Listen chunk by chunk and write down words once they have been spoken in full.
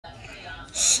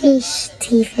Sheesh,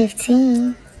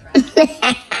 T15.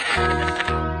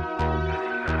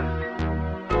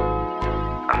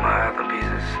 I'ma have the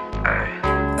pieces, ayy.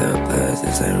 Little players,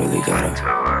 this ain't really got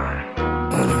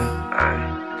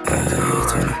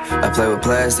I play with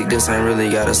plastic, this ain't really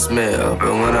got a smell.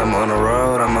 But when I'm on the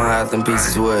road, I'ma hide them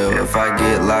pieces well. If I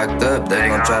get locked up, they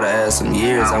gon' try to add some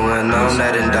years. I went on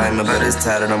that indictment, but it's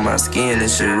tatted on my skin.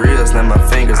 This shit real, snap my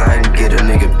fingers, I can get a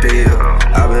nigga pill.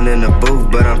 I been in the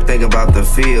booth, but I'm thinking about the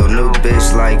field. New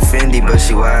bitch like Fendi, but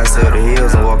she wide sell the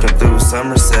heels. I'm walking through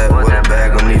Somerset with a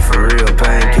bag on me for real.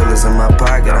 Painkillers in my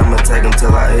pocket, I'ma take them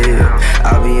till I heal.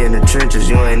 I be in the trenches,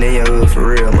 you ain't in your hood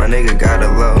for real. My nigga got a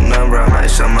low number, I might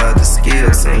show my other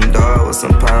skills. Same dog with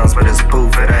some pounds, but it's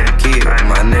poof, it ain't kill.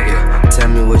 My nigga, tell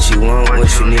me what you want, what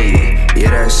you need.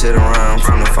 Yeah, that shit around,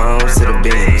 from the phones to the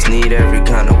bins. Need every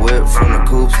kind of whip, from the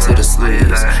coupes to the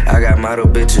sleeves. I got model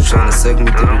bitches tryna suck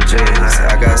me through the jeans.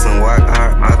 I got some walk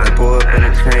hard, about to pour up in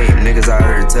the cream. Niggas out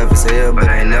here tough as hell, but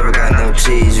ain't never got no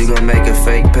cheese. You gon' make a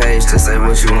fake page to say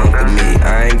what you want to me.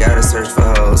 I ain't gotta search for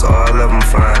hoes, all of them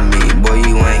find me. Boy,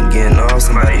 you ain't getting off,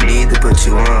 somebody need to put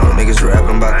you on. Niggas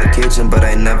rapping about the kitchen, but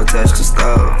ain't never touched the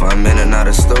stove. I'm in and out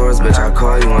of stores, bitch, I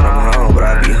call you when I'm home. But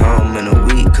I be home in a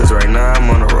week, cause right now I'm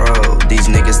on the road. These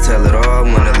niggas tell it all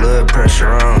when the little pressure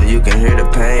on. You can hear the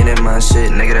pain in my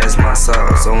shit, nigga, that's my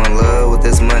soul. So in love with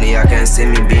this money, I can't see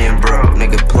me being broke.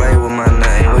 Nigga play with my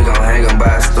name, we gon' hang him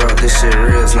by his throat. This shit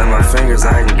real, snap my fingers,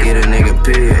 I can get a nigga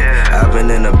pill. I been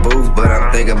in the booth, but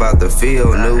I'm thinking about the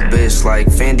field. New bitch like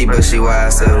Fendi, but she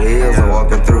wide sell the heels. I'm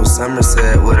walking through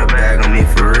Somerset with a bag on me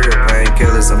for real.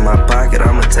 Painkillers in my pocket,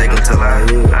 I'ma take them till I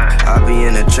heal. I be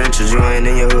in the trenches, you ain't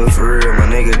in your hood for real. My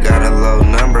nigga got a low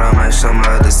number, I might show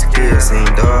my other skills. Seen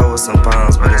dog with some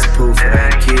pounds, but it's poof, it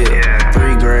ain't kill.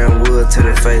 3 grand wood to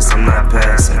the face, I'm not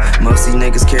passing. Most these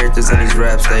niggas characters in these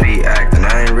raps, they be acting.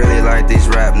 I ain't really like these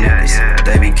rap niggas,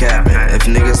 they be capping. If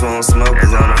niggas won't smoke,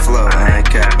 it's on the floor, I ain't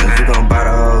capping. If you gon' buy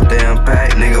the whole damn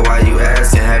pack, nigga, why you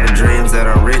asking? Having dreams that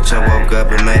I'm rich, I woke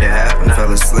up and made it happen.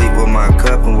 Fell asleep with my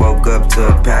cup and woke up to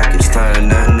a package. Turning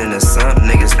nothing into something,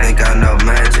 niggas think I know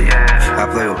magic. I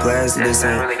play with plastic, this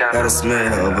ain't got a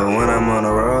smell. But when I'm on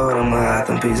the road, I'ma hide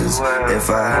them pieces. If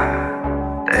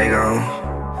they gon'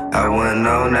 I wouldn't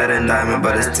know that indictment,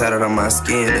 but it's tatted on my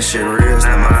skin. This shit real,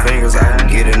 snap my fingers, I can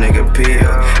get a nigga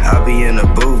pill. I be in the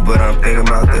booth, but I'm thinking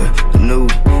about the new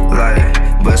light.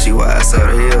 But she wide sell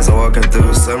the heels, I'm walking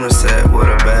through Somerset with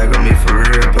a bag on me for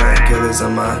real. Painkillers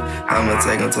in my, I'ma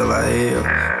take them till I heal.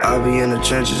 I be in the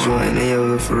trenches, you ain't in your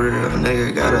hood for real.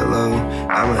 Nigga got it low,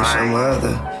 I'ma show my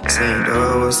other. Seen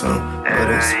dog with some,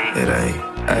 but it ain't,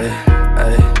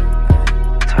 ayy.